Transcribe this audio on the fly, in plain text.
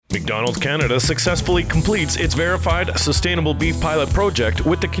McDonald's Canada successfully completes its verified sustainable beef pilot project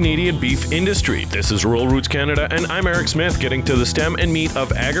with the Canadian beef industry. This is Rural Roots Canada, and I'm Eric Smith, getting to the stem and meat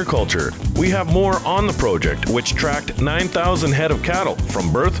of agriculture. We have more on the project, which tracked 9,000 head of cattle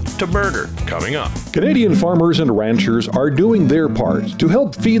from birth to burger, coming up. Canadian farmers and ranchers are doing their part to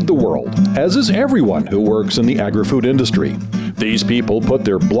help feed the world, as is everyone who works in the agri-food industry. These people put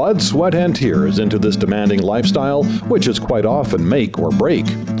their blood, sweat, and tears into this demanding lifestyle, which is quite often make or break.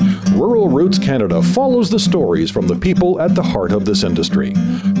 Rural Roots Canada follows the stories from the people at the heart of this industry.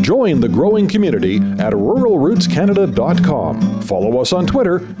 Join the growing community at ruralrootscanada.com. Follow us on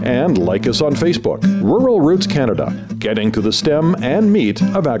Twitter and like us on Facebook. Rural Roots Canada, getting to the stem and meat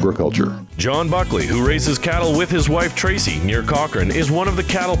of agriculture. John Buckley, who raises cattle with his wife Tracy near Cochrane, is one of the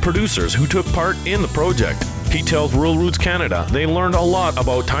cattle producers who took part in the project. He tells Rural Roots Canada they learned a lot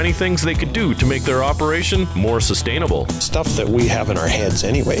about tiny things they could do to make their operation more sustainable. Stuff that we have in our heads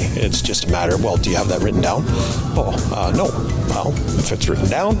anyway. It's just a matter of, well, do you have that written down? No. Well, if it's written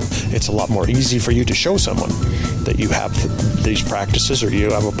down, it's a lot more easy for you to show someone that you have these practices or you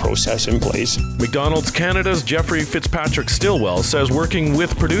have a process in place. McDonald's Canada's Jeffrey Fitzpatrick Stillwell says working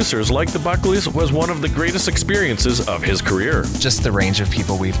with producers like the Buckleys was one of the greatest experiences of his career. Just the range of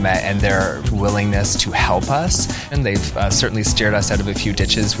people we've met and their willingness to help us, and they've certainly steered us out of a few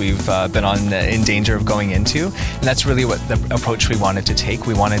ditches we've been in danger of going into, and that's really what the approach we wanted to take.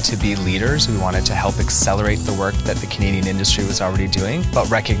 We wanted to be leaders. We wanted to help accelerate the work that the Canadian industry was already doing, but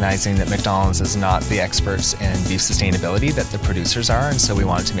recognizing that McDonald's is not the experts in beef sustainability that the producers are, and so we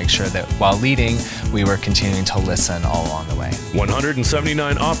wanted to make sure that while leading, we were continuing to listen all along the way.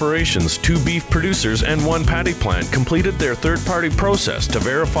 179 operations, 2 beef producers, and 1 patty plant completed their third-party process to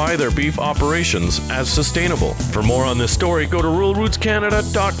verify their beef operations as sustainable. For more on this story, go to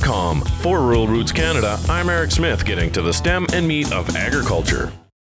ruralrootscanada.com. For Rural Roots Canada, I'm Eric Smith, getting to the stem and meat of agriculture.